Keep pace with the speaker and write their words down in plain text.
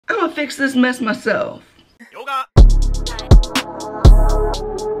I'm gonna fix this mess myself. Yoga.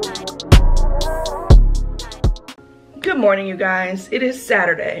 Good morning, you guys. It is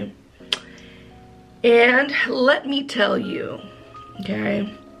Saturday. And let me tell you, okay,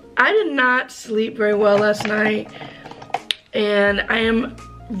 I did not sleep very well last night. And I am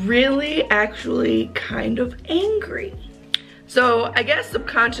really actually kind of angry. So I guess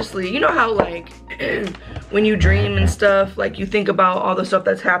subconsciously, you know how like when you dream and stuff, like you think about all the stuff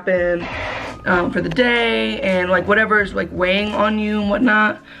that's happened for the day and like whatever is like weighing on you and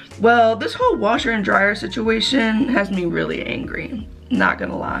whatnot. Well, this whole washer and dryer situation has me really angry. Not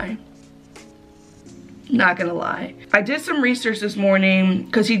gonna lie. Not gonna lie. I did some research this morning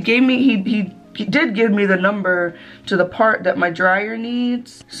because he did give me the number to the part that my dryer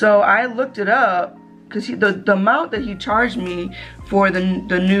needs. So I looked it up because the amount that he charged me for the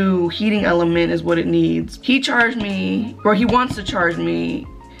new heating element is what it needs. He charged me, or he wants to charge me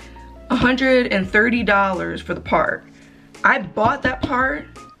 $130 for the part. I bought that part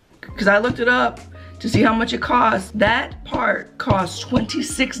because I looked it up to see how much it costs. That part costs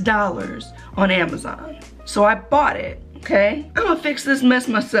 $26 on Amazon. So I bought it, okay? I'm gonna fix this mess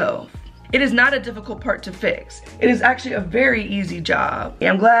myself. It is not a difficult part to fix. It is actually a very easy job.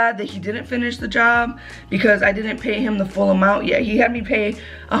 I'm glad that he didn't finish the job because I didn't pay him the full amount yet. He had me pay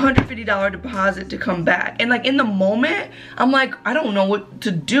a $150 deposit to come back. And like in the moment, I'm like, I don't know what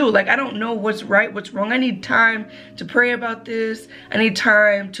to do. Like, I don't know what's right, what's wrong. I need time to pray about this. I need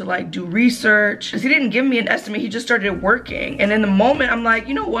time to like do research. Because he didn't give me an estimate, he just started working. And in the moment, I'm like,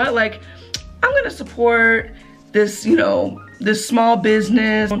 you know what? Like, I'm gonna support this, you know, this small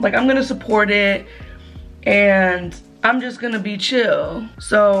business. Like, I'm gonna support it and I'm just gonna be chill.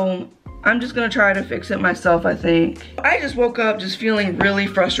 So I'm just gonna try to fix it myself, I think. I just woke up just feeling really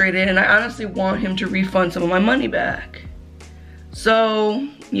frustrated and I honestly want him to refund some of my money back. So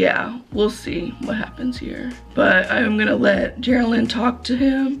yeah, we'll see what happens here. But I'm gonna let Geraldine talk to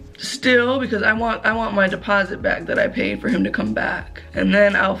him still because I want my deposit back that I paid for him to come back. And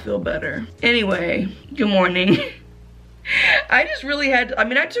then I'll feel better. Anyway, good morning. I just really had,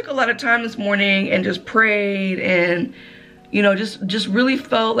 I took a lot of time this morning and just prayed and, you know, just really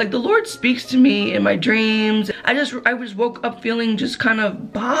felt like the Lord speaks to me in my dreams. I just woke up feeling just kind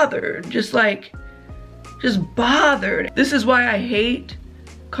of bothered, just bothered. This is why I hate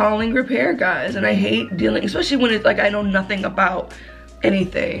calling repair guys and I hate dealing, especially when it's like I know nothing about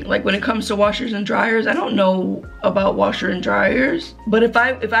anything. Like when it comes to washers and dryers, I don't know about washer and dryers. But if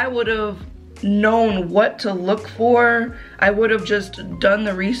I would have known what to look for, I would have just done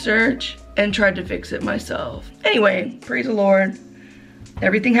the research and tried to fix it myself. Anyway, praise the Lord.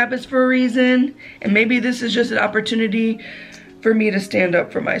 Everything happens for a reason, and maybe this is just an opportunity for me to stand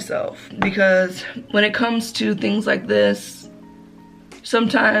up for myself, because when it comes to things like this,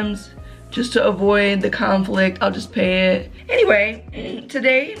 sometimes just to avoid the conflict, I'll just pay it. Anyway,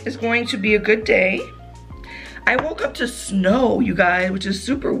 today is going to be a good day. I woke up to snow, you guys, which is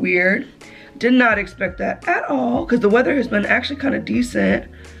super weird. Did not expect that at all because the weather has been actually kind of decent.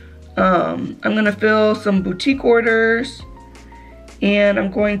 I'm gonna fill some boutique orders and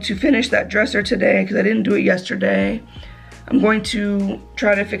I'm going to finish that dresser today because I didn't do it yesterday. I'm going to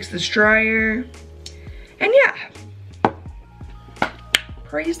try to fix this dryer. And yeah,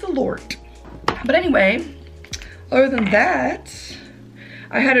 praise the Lord. But anyway, other than that,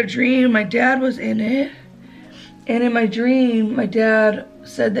 I had a dream, my dad was in it. And in my dream, my dad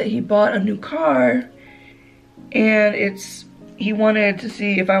said that he bought a new car and he wanted to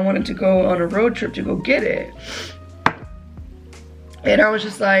see if I wanted to go on a road trip to go get it. And I was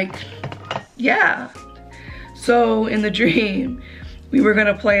just like, yeah. So in the dream, we were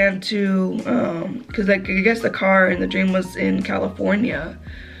gonna plan to, cause I guess the car in the dream was in California.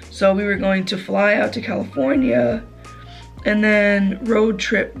 So we were going to fly out to California and then road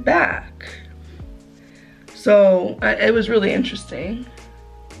trip back. So it was really interesting.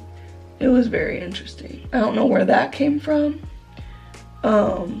 It was very interesting. I don't know where that came from.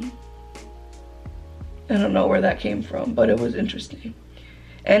 I don't know where that came from, but it was interesting.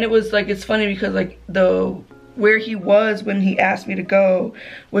 And it was like, it's funny because like where he was when he asked me to go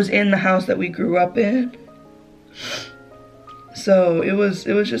was in the house that we grew up in. So it was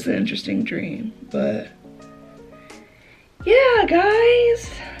just an interesting dream. But yeah, guys,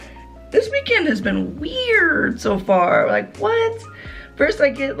 this weekend has been weird so far. Like, what? First I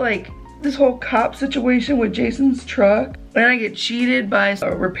get like this whole cop situation with Jason's truck. Then I get cheated by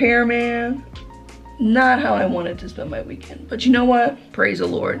a repairman. Not how I wanted to spend my weekend. But you know what? Praise the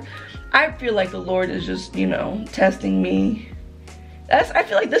Lord. I feel like the Lord is just, you know, testing me. I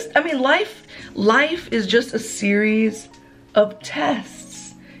feel like this, I mean, life is just a series of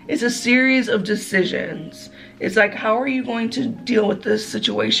tests. It's a series of decisions. It's like, how are you going to deal with this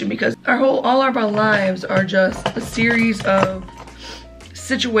situation? Because all of our lives are just a series of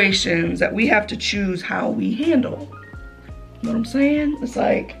situations that we have to choose how we handle. You know what I'm saying? It's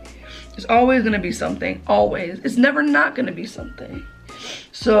like, it's always gonna be something, always. It's never not gonna be something.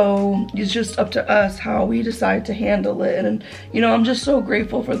 So it's just up to us how we decide to handle it. And you know, I'm just so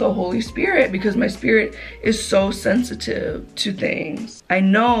grateful for the Holy Spirit, because my spirit is so sensitive to things. I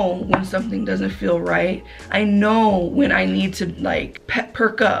know when something doesn't feel right. I know when I need to like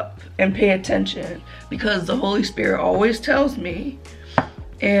perk up and pay attention, because the Holy Spirit always tells me.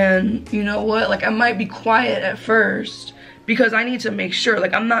 And you know what, like I might be quiet at first because I need to make sure,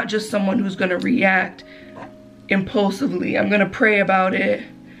 like I'm not just someone who's gonna react impulsively. I'm gonna pray about it.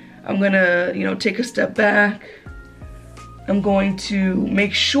 I'm gonna, you know, take a step back. I'm going to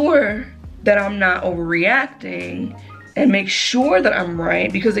make sure that I'm not overreacting and make sure that I'm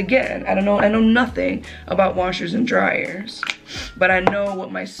right, because again, I know nothing about washers and dryers, but I know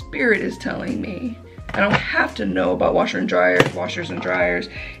what my spirit is telling me. I don't have to know about washers and dryers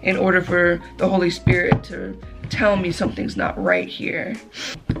in order for the Holy Spirit to tell me something's not right here.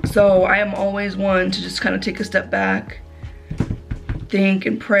 So I am always one to just kind of take a step back, think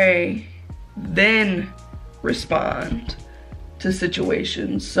and pray, then respond to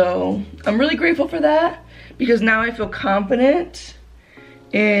situations. So I'm really grateful for that, because now I feel confident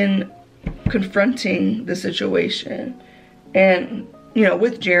in confronting the situation. And you know,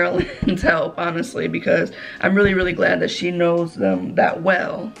 with Geraldine's help, honestly, because I'm really, really glad that she knows them that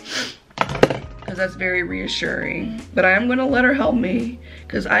well, because that's very reassuring. But I am gonna let her help me,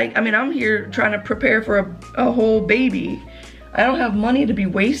 because I mean, I'm here trying to prepare for a whole baby. I don't have money to be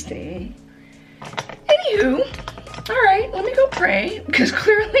wasting. Anywho, all right, let me go pray, because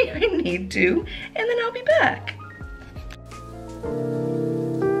clearly I need to, and then I'll be back.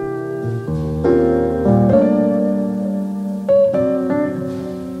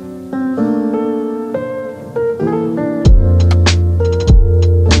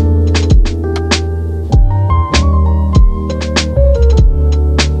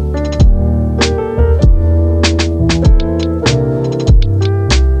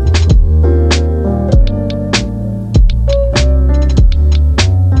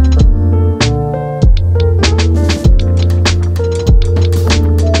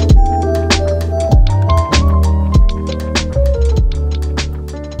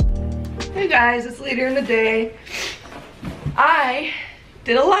 It's later in the day. I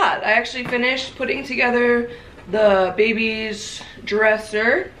did a lot. I actually finished putting together the baby's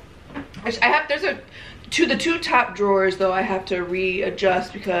dresser. There's the two top drawers though I have to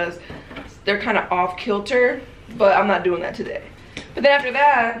readjust because they're kind of off kilter, but I'm not doing that today. But then after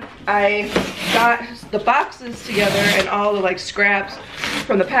that, I got the boxes together and all the like scraps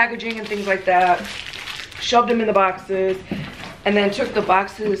from the packaging and things like that, shoved them in the boxes, and then took the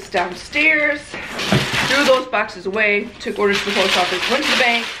boxes downstairs, threw those boxes away, took orders to the post office, went to the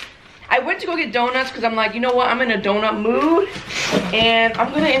bank. I went to go get donuts because I'm like, you know what, I'm in a donut mood and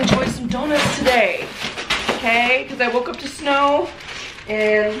I'm gonna enjoy some donuts today, okay? Because I woke up to snow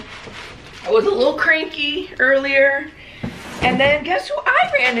and I was a little cranky earlier. And then guess who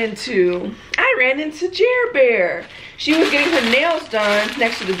I ran into? I ran into Jer Bear. She was getting her nails done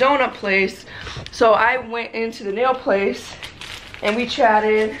next to the donut place. So I went into the nail place and we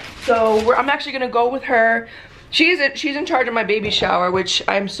chatted. So I'm actually gonna go with her. She's in charge of my baby shower, which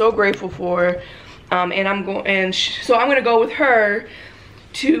I'm so grateful for. So I'm gonna go with her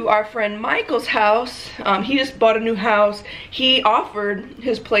to our friend Michael's house. He just bought a new house. He offered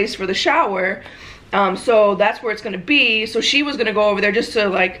his place for the shower. So that's where it's gonna be. So she was gonna go over there just to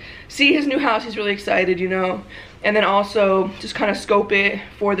like see his new house. He's really excited, you know. And then also just kind of scope it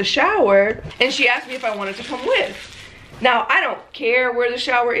for the shower. And she asked me if I wanted to come with. Now, I don't care where the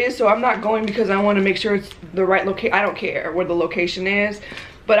shower is, so I'm not going because I want to make sure it's the right location. I don't care where the location is.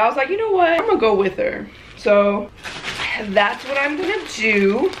 But I was like, you know what? I'm going to go with her. So that's what I'm going to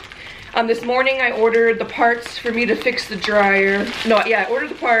do. This morning, I ordered the parts for me to fix the dryer. No, yeah, I ordered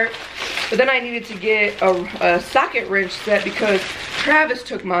the part. But then I needed to get a socket wrench set because Travis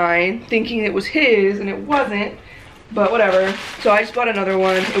took mine thinking it was his, and it wasn't. But whatever. So I just bought another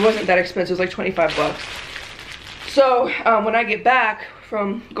one. It wasn't that expensive. It was like 25 bucks. So when I get back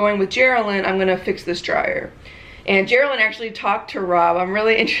from going with Geraldine, I'm gonna fix this dryer. And Geraldine actually talked to Rob. I'm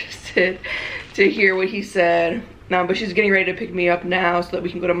really interested to hear what he said. But she's getting ready to pick me up now so that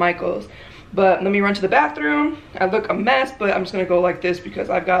we can go to Michael's. But let me run to the bathroom. I look a mess, but I'm just gonna go like this because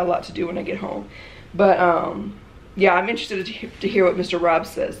I've got a lot to do when I get home. But yeah, I'm interested to hear what Mr. Rob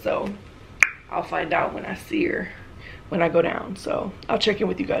says, so I'll find out when I see her. when I go down. So I'll check in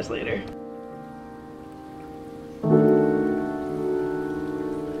with you guys later.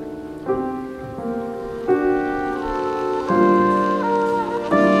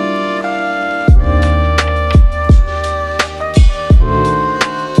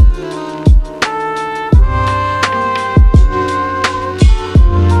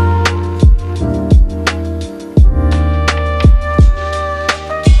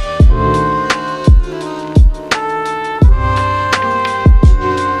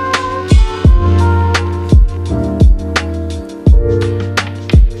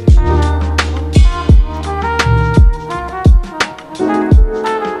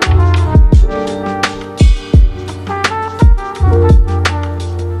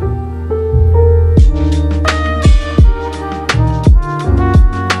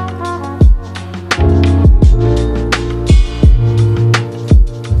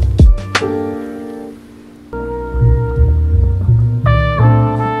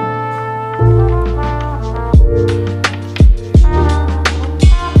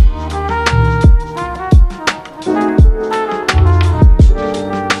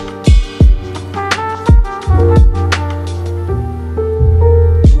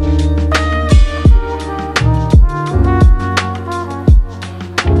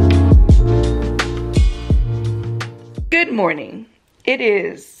 Good morning. It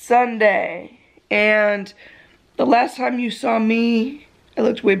is Sunday, and the last time you saw me, I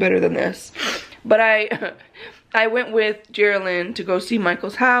looked way better than this. But I went with Geraldine to go see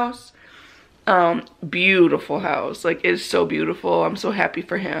Michael's house. Beautiful house. Like, it's so beautiful. I'm so happy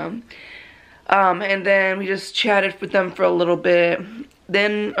for him. And then we just chatted with them for a little bit.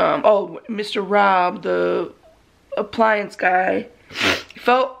 Then, oh, Mr. Rob, the appliance guy,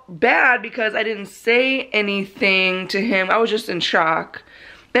 felt bad because I didn't say anything to him. I was just in shock.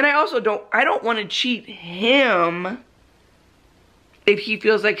 Then I also don't want to cheat him if he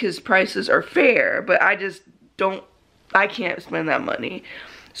feels like his prices are fair, but I just I can't spend that money.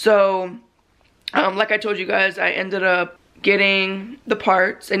 So, like I told you guys, I ended up getting the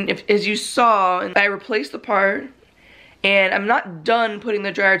parts, and as you saw, I replaced the part. And I'm not done putting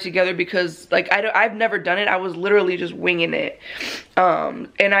the dryer together because, like, I've never done it. I was literally just winging it. And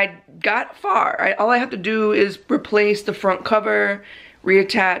I got far. All I have to do is replace the front cover,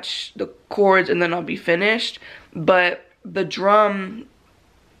 reattach the cords, and then I'll be finished. But the drum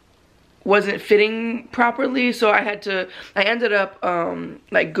wasn't fitting properly, so I ended up,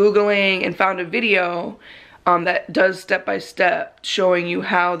 like, Googling and found a video that does step-by-step showing you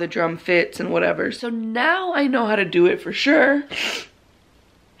how the drum fits and whatever. So now I know how to do it for sure.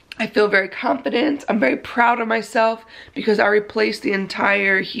 I feel very confident. I'm very proud of myself because I replaced the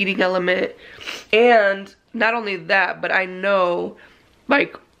entire heating element. And not only that, but I know,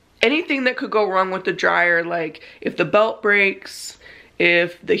 like, anything that could go wrong with the dryer, like if the belt breaks,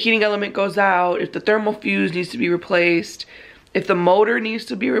 if the heating element goes out, if the thermal fuse needs to be replaced, if the motor needs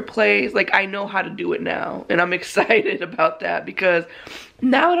to be replaced, like, I know how to do it now. And I'm excited about that because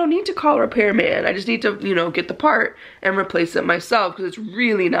now I don't need to call a repairman. I just need to, you know, get the part and replace it myself because it's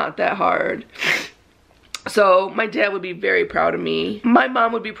really not that hard. So my dad would be very proud of me. My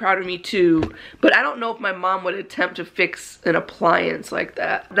mom would be proud of me too, but I don't know if my mom would attempt to fix an appliance like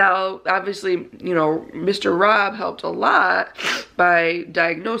that. Now, obviously, you know, Mr. Rob helped a lot by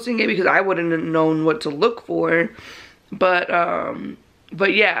diagnosing it because I wouldn't have known what to look for. But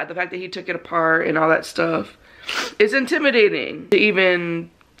yeah, the fact that he took it apart and all that stuff, it's intimidating to even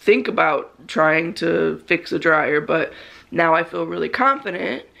think about trying to fix a dryer. But now I feel really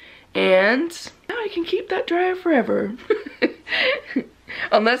confident, and now I can keep that dryer forever.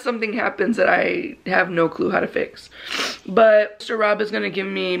 Unless something happens that I have no clue how to fix. But Mr. Rob is gonna give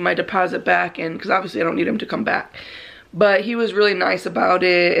me my deposit back, and because obviously I don't need him to come back. But he was really nice about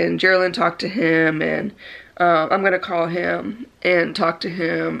it, and Geraldine talked to him, and I'm gonna call him and talk to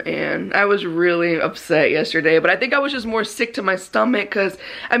him. And I was really upset yesterday, but I think I was just more sick to my stomach because,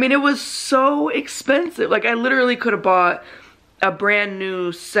 I mean, it was so expensive. Like, I literally could have bought a brand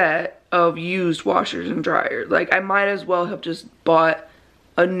new set of used washers and dryers. Like, I might as well have just bought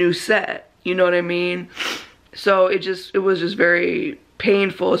a new set, you know what I mean? So it was just very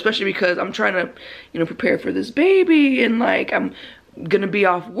painful, especially because I'm trying to, you know, prepare for this baby, and like I'm gonna be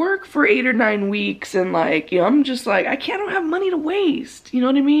off work for 8 or 9 weeks, and like, you know, I'm just like, I don't have money to waste, you know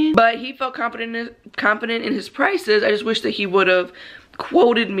what I mean? But he felt confident in his prices. I just wish that he would have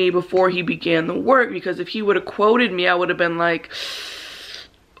quoted me before he began the work, because if he would have quoted me, I would have been like,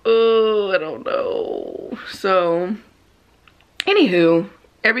 oh, I don't know. So anywho,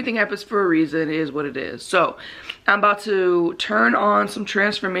 everything happens for a reason. It is what it is. So I'm about to turn on some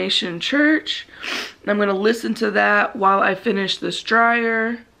Transformation Church, I'm gonna listen to that while I finish this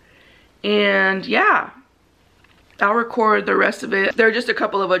dryer. And yeah, I'll record the rest of it. There are just a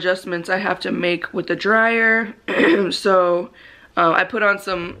couple of adjustments I have to make with the dryer. So I put on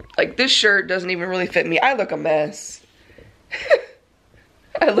some, like, this shirt doesn't even really fit me. I look a mess.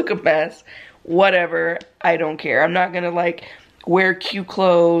 I look a mess. Whatever, I don't care. I'm not gonna like wear cute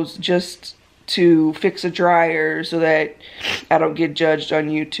clothes just to fix a dryer so that I don't get judged on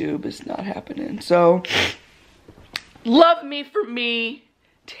YouTube. It's not happening. So love me for me.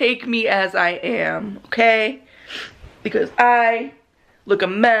 Take me as I am, okay? Because I look a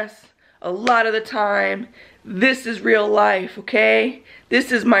mess a lot of the time. This is real life, okay?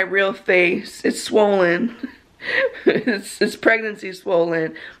 This is my real face. It's swollen. it's pregnancy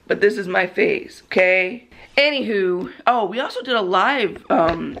swollen, but this is my face, okay? Anywho, oh, we also did a live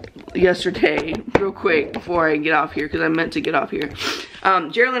yesterday, real quick before I get off here, because I meant to get off here.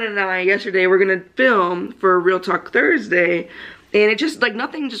 Geraldine and I yesterday were gonna film for Real Talk Thursday, and it just like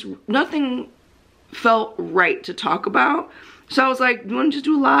nothing felt right to talk about. So I was like, you want to just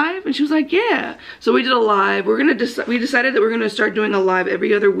do a live? And she was like, yeah. So we did a live. We decided that we're gonna start doing a live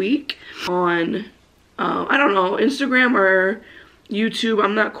every other week on I don't know, Instagram or YouTube.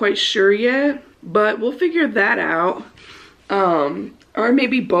 I'm not quite sure yet, but we'll figure that out. Or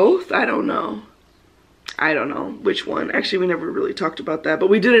maybe both. I don't know. I don't know which one. Actually, we never really talked about that, but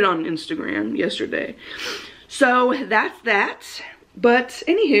we did it on Instagram yesterday. So that's that. But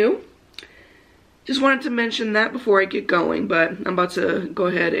anywho, just wanted to mention that before I get going, but I'm about to go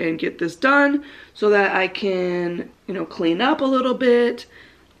ahead and get this done so that I can, you know, clean up a little bit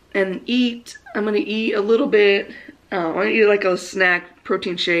and eat. I'm gonna eat a little bit. I'm gonna eat like a snack,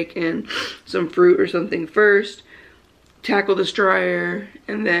 protein shake and some fruit or something first. Tackle this dryer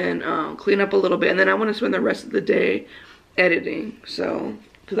and then clean up a little bit. And then I wanna spend the rest of the day editing. So,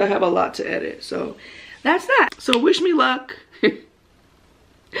 because I have a lot to edit. So that's that. So wish me luck.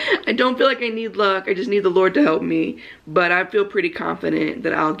 I don't feel like I need luck. I just need the Lord to help me. But I feel pretty confident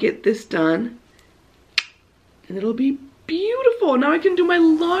that I'll get this done. And it'll be beautiful. Now I can do my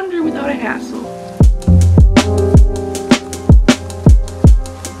laundry without a hassle.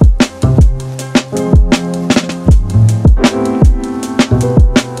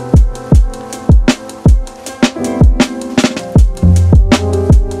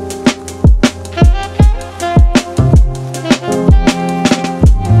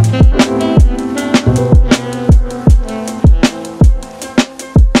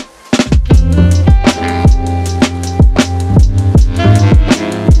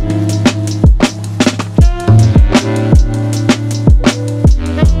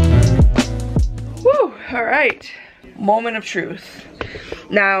 Moment of truth.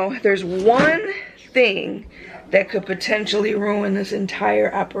 Now, there's one thing that could potentially ruin this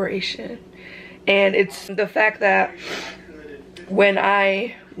entire operation. And it's the fact that when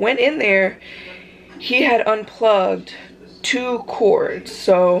I went in there, he had unplugged 2 cords.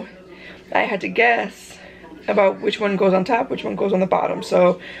 So I had to guess about which one goes on top, which one goes on the bottom.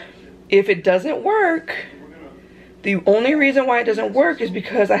 So if it doesn't work, the only reason why it doesn't work is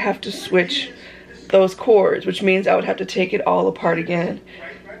because I have to switch those cords, which means I would have to take it all apart again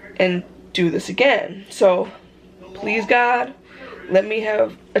and do this again. So please God, let me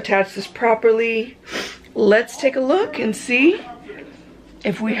have attached this properly. Let's take a look and see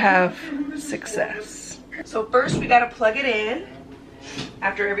if we have success. So first we gotta plug it in.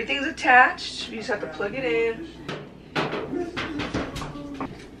 After everything's attached, we just have to plug it in.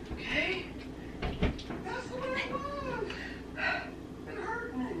 Okay.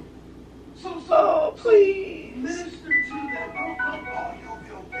 Oh, please. Minister to them.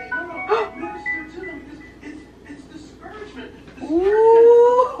 Minister to them. It's discouragement.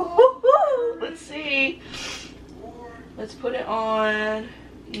 Ooh. Let's see. Let's put it on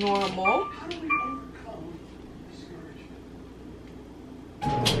normal. How do we overcome discouragement?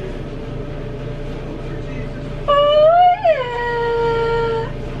 Oh,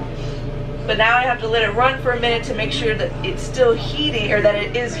 yeah. But now I have to let it run for a minute to make sure that it's still heating, or that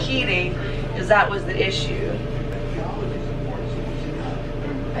it is heating. Because that was the issue.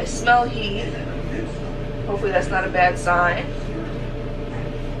 I smell heat. Hopefully that's not a bad sign.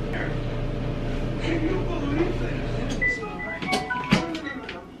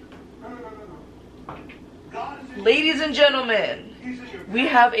 Ladies and gentlemen, we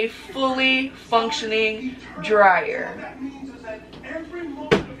have a fully functioning dryer.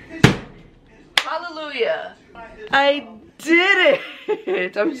 Hallelujah. I did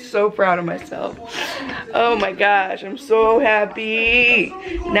it. I'm so proud of myself. Oh my gosh, I'm so happy.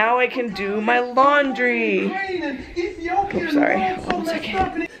 Now I can do my laundry. Oops, sorry. 1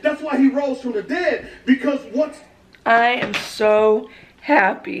 second. That's why he rose from the dead, because once... I am so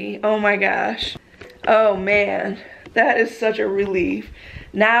happy. Oh my gosh. Oh man, that is such a relief.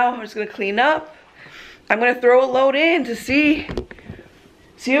 Now I'm just gonna clean up. I'm gonna throw a load in to see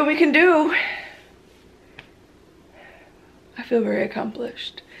what we can do. I feel very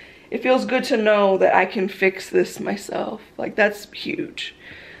accomplished. It feels good to know that I can fix this myself. Like, that's huge.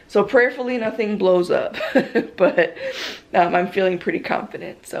 So prayerfully nothing blows up, but I'm feeling pretty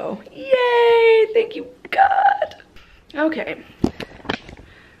confident. So yay, thank you God. Okay.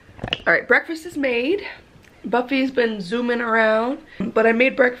 All right, breakfast is made. Buffy's been zooming around, but I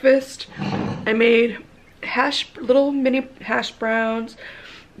made breakfast. I made little mini hash browns,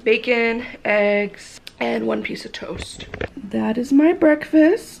 bacon, eggs, and 1 piece of toast. That is my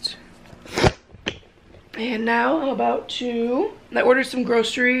breakfast. And now I'm about to, I ordered some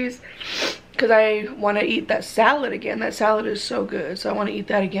groceries because I want to eat that salad again. That salad is so good, so I want to eat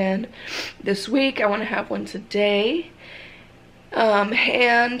that again this week. I want to have one today.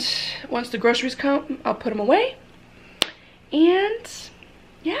 And once the groceries come, I'll put them away. And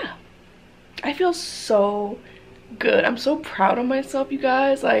yeah, I feel so good. I'm so proud of myself, you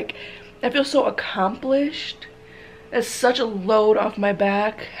guys. Like, I feel so accomplished. It's such a load off my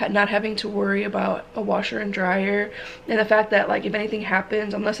back, not having to worry about a washer and dryer, and the fact that, like, if anything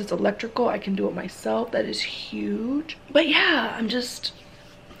happens, unless it's electrical, I can do it myself. That is huge. But yeah, I'm just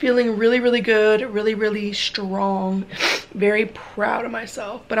feeling really, really good, really, really strong, very proud of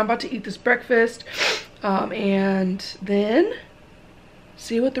myself. But I'm about to eat this breakfast and then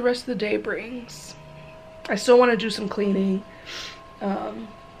see what the rest of the day brings. I still want to do some cleaning. I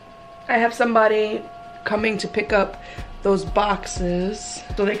have somebody coming to pick up those boxes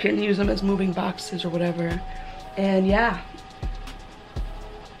so they can use them as moving boxes or whatever. And yeah,